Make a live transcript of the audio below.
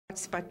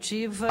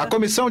A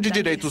Comissão de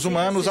Direitos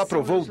Humanos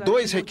aprovou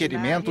 2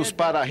 requerimentos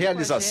para a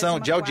realização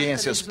de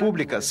audiências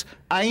públicas,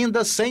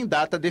 ainda sem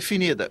data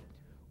definida.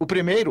 O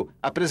primeiro,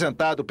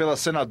 apresentado pela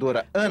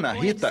senadora Ana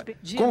Rita,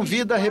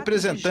 convida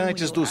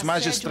representantes dos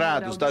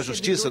magistrados da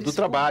Justiça do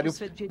Trabalho,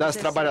 das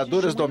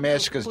trabalhadoras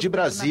domésticas de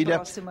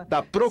Brasília,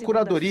 da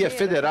Procuradoria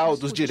Federal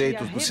dos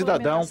Direitos do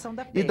Cidadão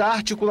e da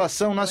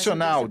Articulação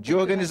Nacional de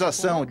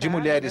Organização de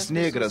Mulheres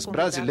Negras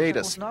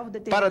Brasileiras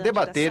para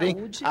debaterem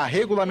a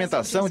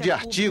regulamentação de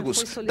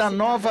artigos da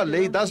nova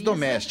Lei das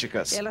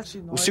Domésticas.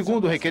 O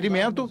segundo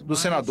requerimento, do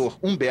senador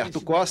Humberto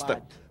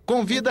Costa,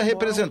 convida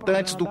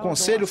representantes do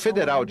Conselho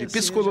Federal de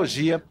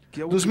Psicologia,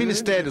 dos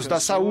Ministérios da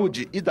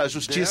Saúde e da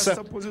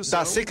Justiça,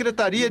 da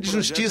Secretaria de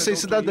Justiça e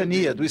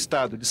Cidadania do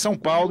Estado de São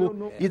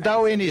Paulo e da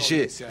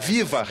ONG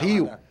Viva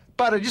Rio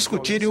para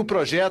discutirem o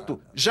projeto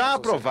já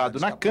aprovado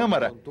na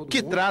Câmara,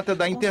 que trata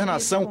da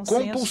internação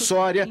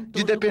compulsória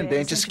de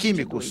dependentes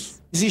químicos.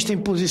 Existem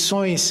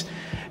posições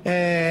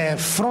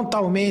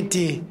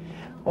frontalmente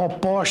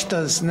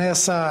opostas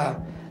nessa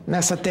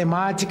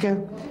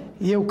temática.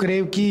 E eu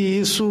creio que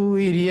isso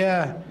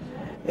iria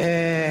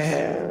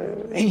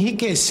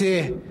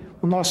enriquecer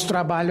o nosso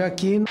trabalho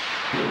aqui.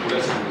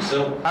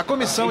 A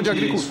Comissão de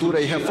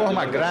Agricultura e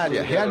Reforma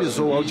Agrária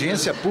realizou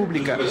audiência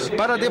pública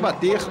para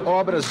debater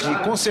obras de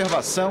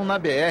conservação na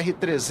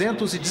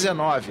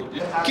BR-319,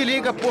 que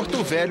liga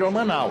Porto Velho a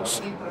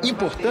Manaus,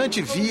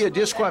 importante via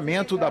de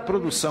escoamento da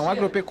produção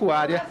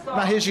agropecuária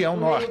na região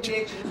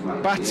norte.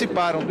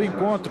 Participaram do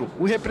encontro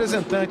o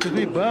representante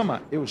do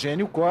IBAMA,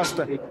 Eugênio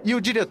Costa, e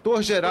o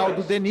diretor-geral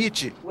do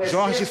DENIT,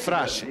 Jorge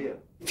Frache.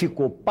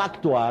 Ficou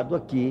pactuado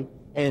aqui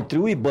entre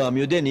o IBAMA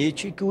e o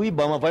DENIT, que o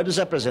IBAMA vai nos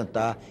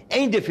apresentar,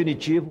 em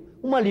definitivo,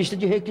 uma lista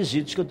de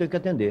requisitos que eu tenho que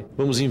atender.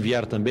 Vamos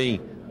enviar também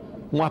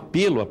um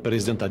apelo à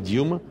presidenta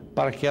Dilma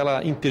para que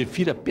ela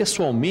interfira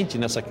pessoalmente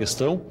nessa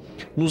questão,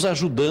 nos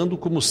ajudando,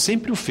 como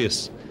sempre o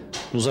fez,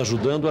 nos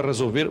ajudando a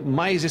resolver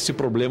mais esse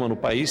problema no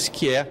país,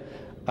 que é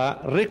a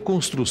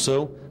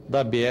reconstrução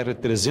da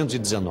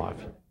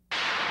BR-319.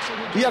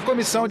 E a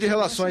Comissão de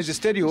Relações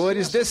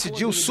Exteriores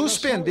decidiu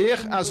suspender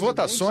as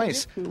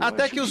votações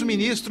até que os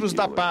ministros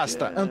da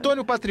pasta,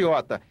 Antônio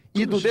Patriota,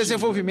 e do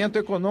Desenvolvimento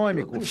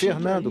Econômico,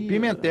 Fernando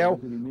Pimentel,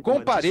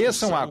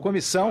 compareçam à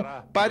comissão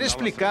para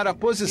explicar a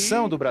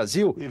posição do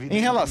Brasil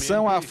em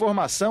relação à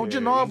formação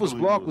de novos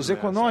blocos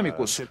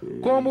econômicos,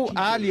 como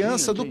a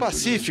Aliança do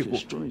Pacífico,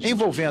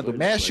 envolvendo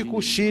México,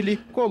 Chile,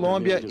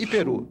 Colômbia e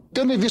Peru.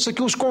 Tendo em vista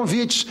que os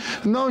convites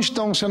não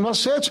estão sendo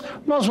aceitos,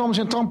 nós vamos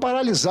então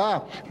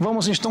paralisar,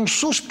 vamos então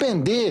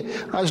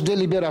suspender as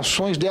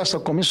deliberações dessa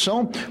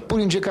comissão por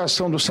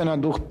indicação do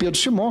senador Pedro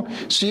Simon.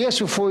 Se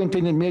esse for o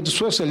entendimento de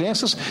Suas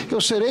Excelências, eu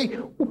serei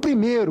o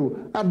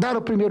primeiro a dar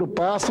o primeiro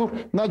passo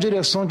na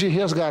direção de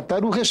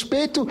resgatar o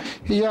respeito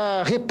e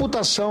a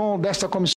reputação desta comissão.